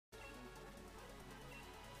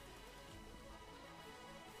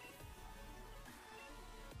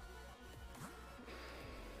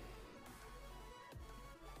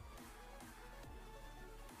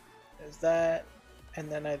There's that. And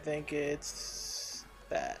then I think it's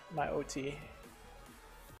that, my OT.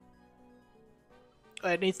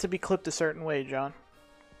 It needs to be clipped a certain way, John.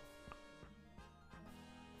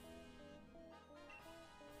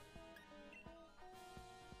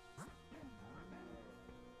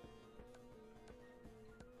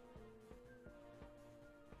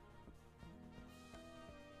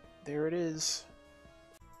 There it is.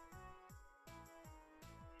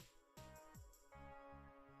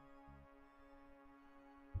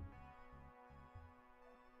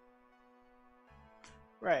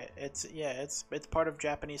 Right. It's part of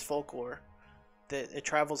Japanese folklore that it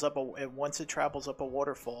travels up once it travels up a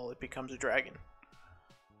waterfall, it becomes a dragon.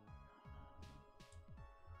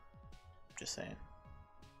 Just saying.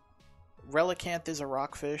 Relicanth is a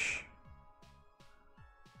rockfish.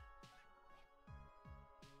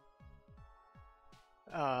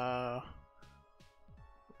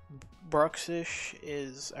 Bruxish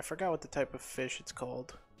is, I forgot what the type of fish it's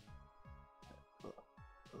called,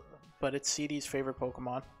 but it's CD's favorite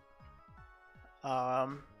Pokemon.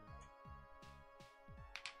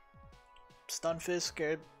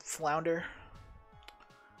 Stunfisk, Flounder,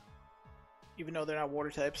 even though they're not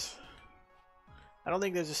water types. I don't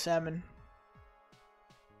think there's a salmon.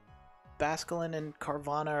 Basculin and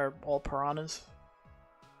Carvana are all piranhas.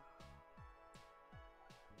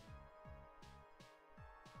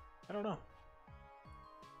 I don't know.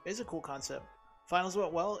 It's a cool concept. Finals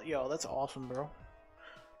went well? Yo, that's awesome, bro.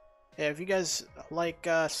 Yeah, if you guys like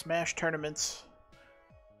Smash tournaments,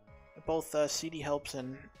 both CD Helps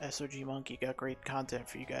and SOG Monkey got great content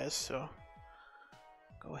for you guys, so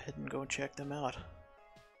go ahead and go check them out.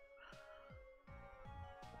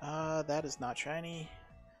 That is not shiny.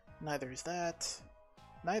 Neither is that.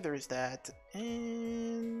 Neither is that.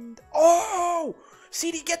 And... oh!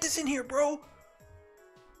 CD, get this in here, bro!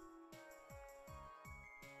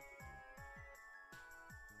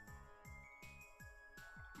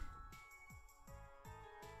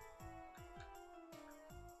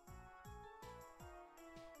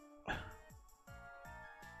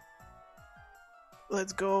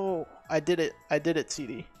 Let's go. I did it. I did it,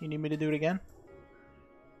 CD. You need me to do it again?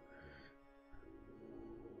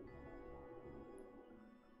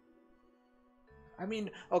 I mean,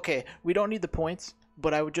 okay, we don't need the points,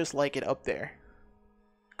 but I would just like it up there.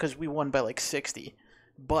 Because we won by like 60.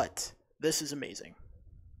 But this is amazing.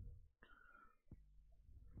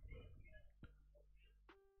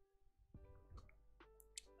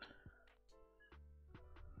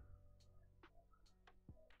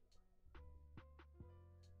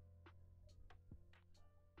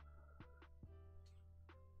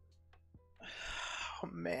 Oh,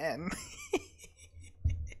 man.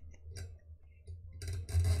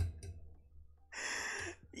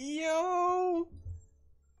 Yo!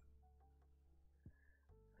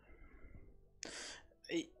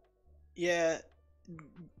 Yeah,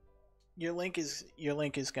 your link is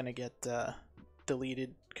gonna get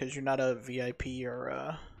deleted because you're not a VIP or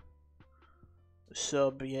a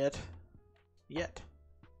sub yet.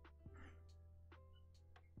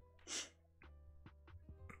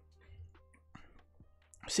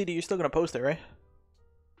 CD, you're still gonna post it, right?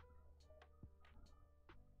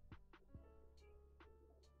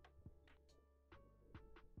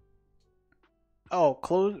 Oh,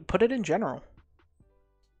 put it in general.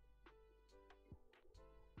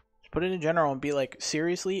 Put it in general and be like,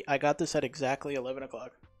 seriously, I got this at exactly 11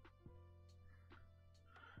 o'clock.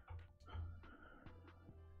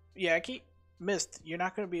 Yeah, missed. You're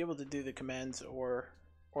not going to be able to do the commands or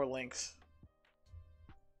links.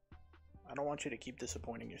 I don't want you to keep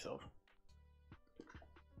disappointing yourself.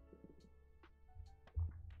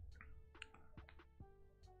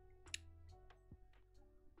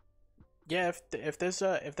 Yeah, if there's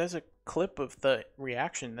a clip of the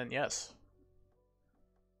reaction, then yes.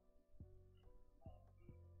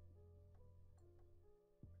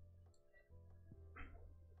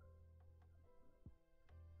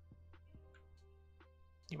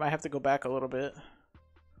 You might have to go back a little bit.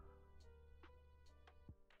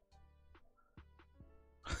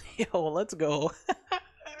 Yo, let's go.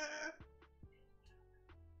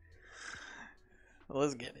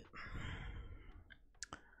 Let's get it.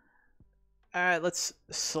 Alright, let's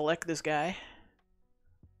select this guy.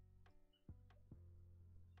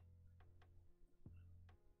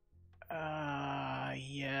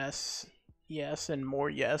 Yes. Yes, and more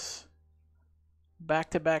yes.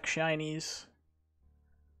 Back-to-back shinies.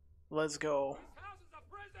 Let's go.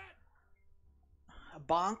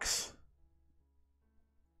 Bonks.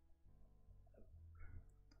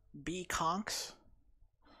 B Conks.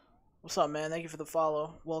 What's up, man? Thank you for the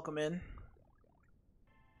follow. Welcome in.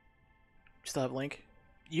 Still have link?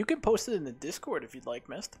 You can post it in the Discord if you'd like,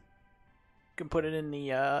 Mist. You can put it in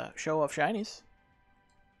the show off shinies.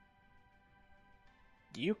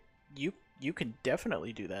 You you can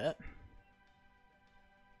definitely do that.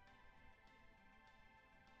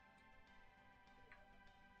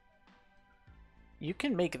 You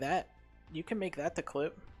can make that. You can make that the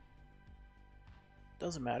clip.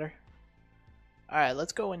 Doesn't matter. All right,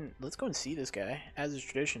 let's go and see this guy as is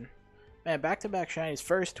tradition. Man, back-to-back shinies.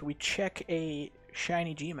 First, we check a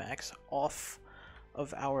shiny G-Max off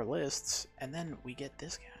of our lists, and then we get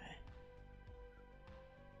this guy.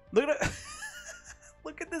 Look at it.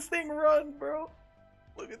 Look at this thing run, bro.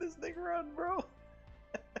 Look at this thing run, bro.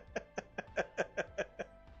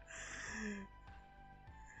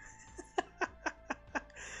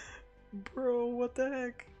 Bro, what the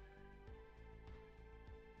heck?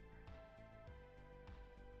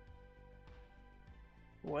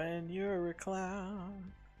 When you're a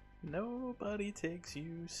clown, nobody takes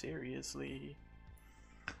you seriously.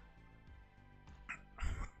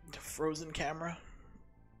 The frozen camera.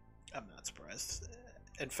 I'm not surprised.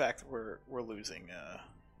 In fact, we're losing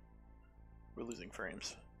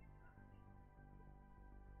frames.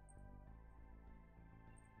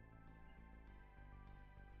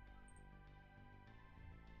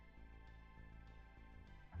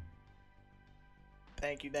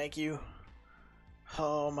 Thank you, thank you.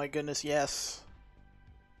 Oh my goodness, yes.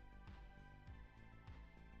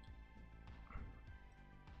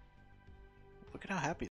 Look at how happy